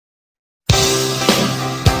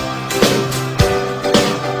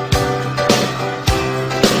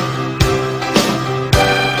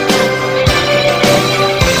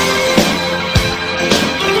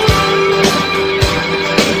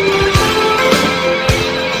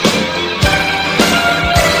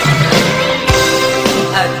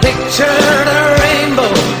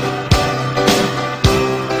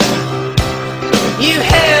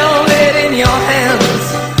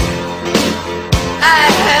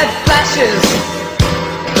flashes.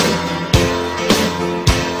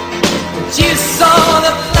 But you saw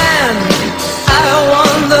the plan. I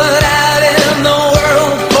wandered out in the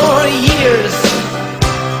world for years,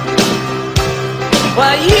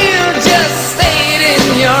 while you just stayed in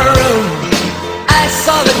your room. I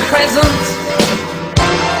saw the crescent.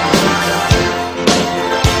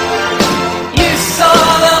 You saw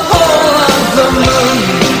the whole of the moon.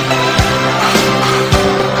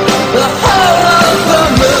 The whole of the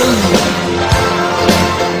moon.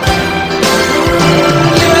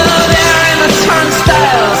 You were there in the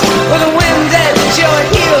turnstiles with the wind at your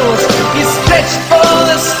heels. You stretched for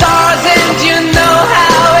the stars and you know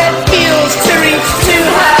how it feels to reach too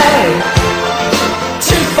high,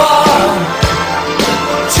 too far,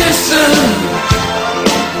 too soon.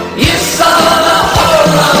 You saw the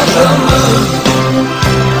whole of the moon.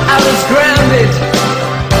 I was grounded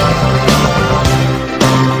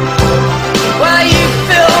while you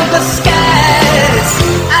filled the skies.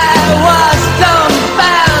 I was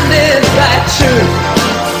dumbfounded by truth.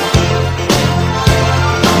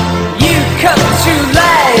 You cut two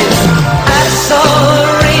lies. I saw the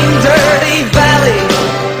rain-dirty valley.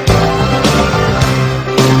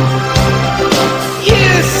 You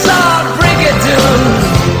saw Brigadoon.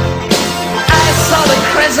 I saw the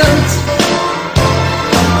crescent.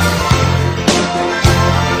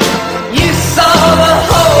 You saw the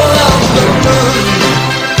whole of the moon.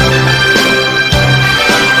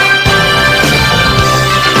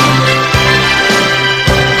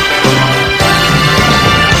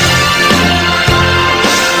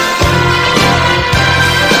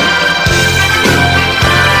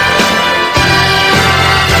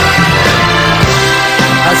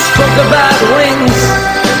 I spoke about wings.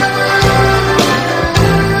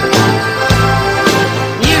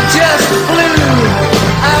 You just flew.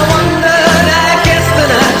 I wondered, I guess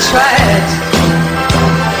then I tried.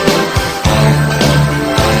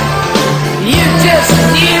 You just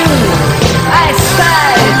knew. I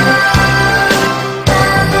sighed.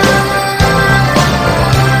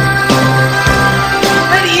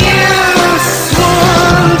 But you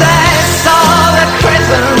swooned. I saw the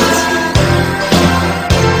crescent.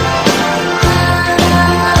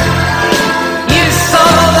 You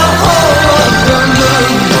saw the whole of the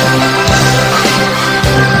moon.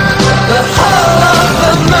 The whole of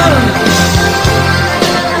the moon.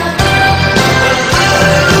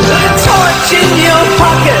 The torch in your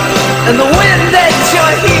pocket and the wind